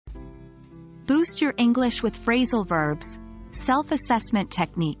Boost your English with phrasal verbs, self-assessment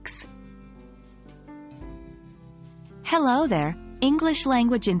techniques. Hello there, English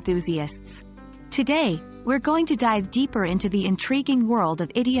language enthusiasts. Today, we're going to dive deeper into the intriguing world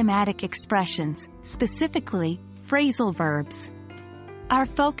of idiomatic expressions, specifically, phrasal verbs. Our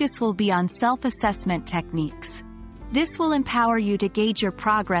focus will be on self-assessment techniques. This will empower you to gauge your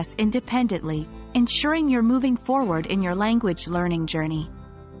progress independently, ensuring you're moving forward in your language learning journey.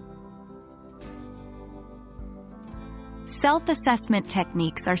 Self-assessment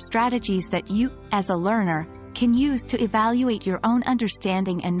techniques are strategies that you, as a learner, can use to evaluate your own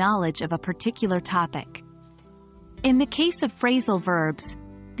understanding and knowledge of a particular topic. In the case of phrasal verbs,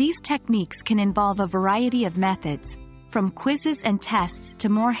 these techniques can involve a variety of methods, from quizzes and tests to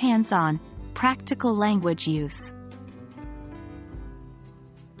more hands-on, practical language use.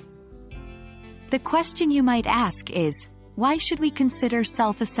 The question you might ask is, why should we consider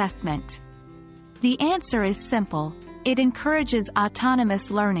self-assessment? The answer is simple. It encourages autonomous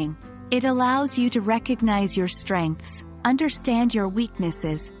learning. It allows you to recognize your strengths, understand your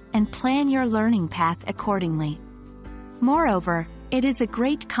weaknesses, and plan your learning path accordingly. Moreover, it is a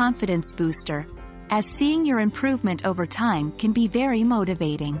great confidence booster, as seeing your improvement over time can be very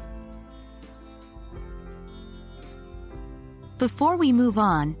motivating. Before we move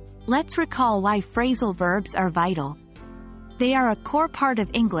on, let's recall why phrasal verbs are vital. They are a core part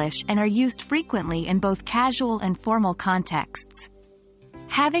of English and are used frequently in both casual and formal contexts.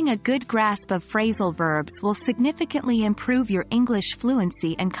 Having a good grasp of phrasal verbs will significantly improve your English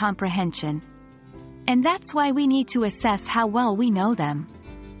fluency and comprehension. And that's why we need to assess how well we know them.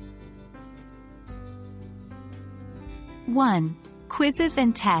 1. Quizzes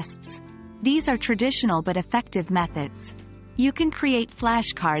and tests. These are traditional but effective methods. You can create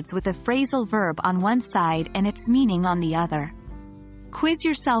flashcards with a phrasal verb on one side and its meaning on the other. Quiz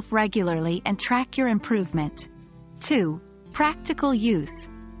yourself regularly and track your improvement. 2. Practical use.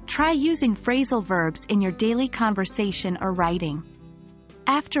 Try using phrasal verbs in your daily conversation or writing.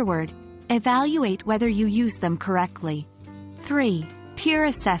 Afterward, evaluate whether you use them correctly. 3. Peer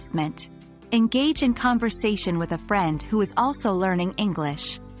assessment. Engage in conversation with a friend who is also learning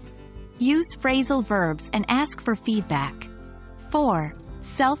English. Use phrasal verbs and ask for feedback. 4.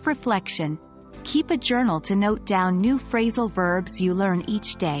 Self-reflection. Keep a journal to note down new phrasal verbs you learn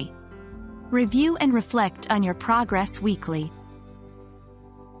each day. Review and reflect on your progress weekly.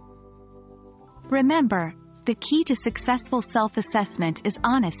 Remember, the key to successful self-assessment is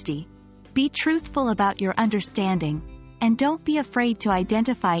honesty. Be truthful about your understanding, and don't be afraid to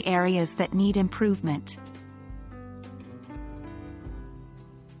identify areas that need improvement.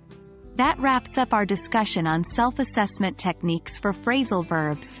 That wraps up our discussion on self-assessment techniques for phrasal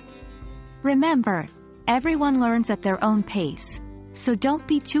verbs. Remember, everyone learns at their own pace, so don't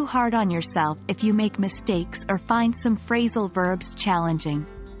be too hard on yourself if you make mistakes or find some phrasal verbs challenging.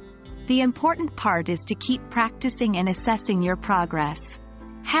 The important part is to keep practicing and assessing your progress.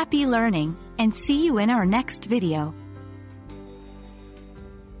 Happy learning, and see you in our next video.